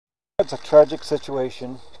It's a tragic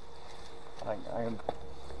situation. I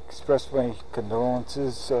express my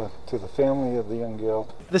condolences to the family of the young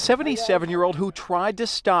girl. The 77-year-old who tried to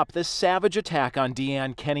stop the savage attack on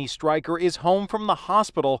Deanne Kenny Stryker is home from the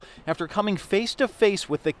hospital after coming face to face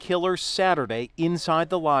with the killer Saturday inside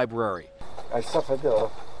the library. I suffered a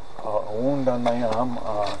wound on my arm,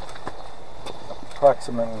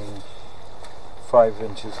 approximately 5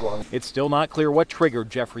 inches long. It's still not clear what triggered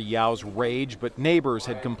Jeffrey Yao's rage, but neighbors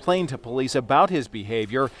had complained to police about his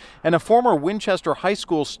behavior, and a former Winchester high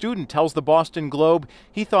school student tells the Boston Globe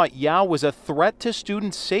he thought Yao was a threat to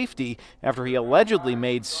student safety after he allegedly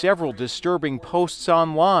made several disturbing posts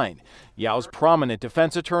online. Yao's prominent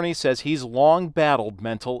defense attorney says he's long battled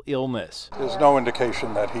mental illness. There's no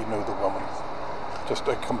indication that he knew the woman. Just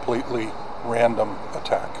a completely random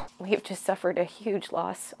attack. We've just suffered a huge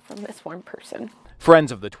loss from this one person.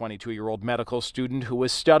 Friends of the 22-year-old medical student who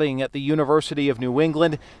was studying at the University of New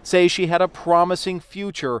England say she had a promising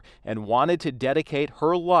future and wanted to dedicate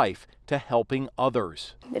her life to helping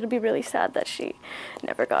others. It'll be really sad that she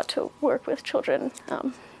never got to work with children.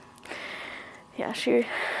 I'm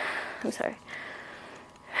sorry.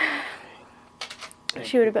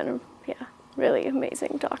 She would have been a really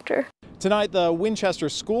amazing doctor. Tonight, the Winchester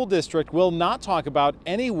School District will not talk about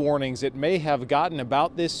any warnings it may have gotten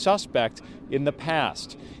about this suspect in the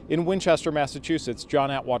past. In Winchester, Massachusetts,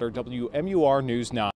 John Atwater, WMUR News 9.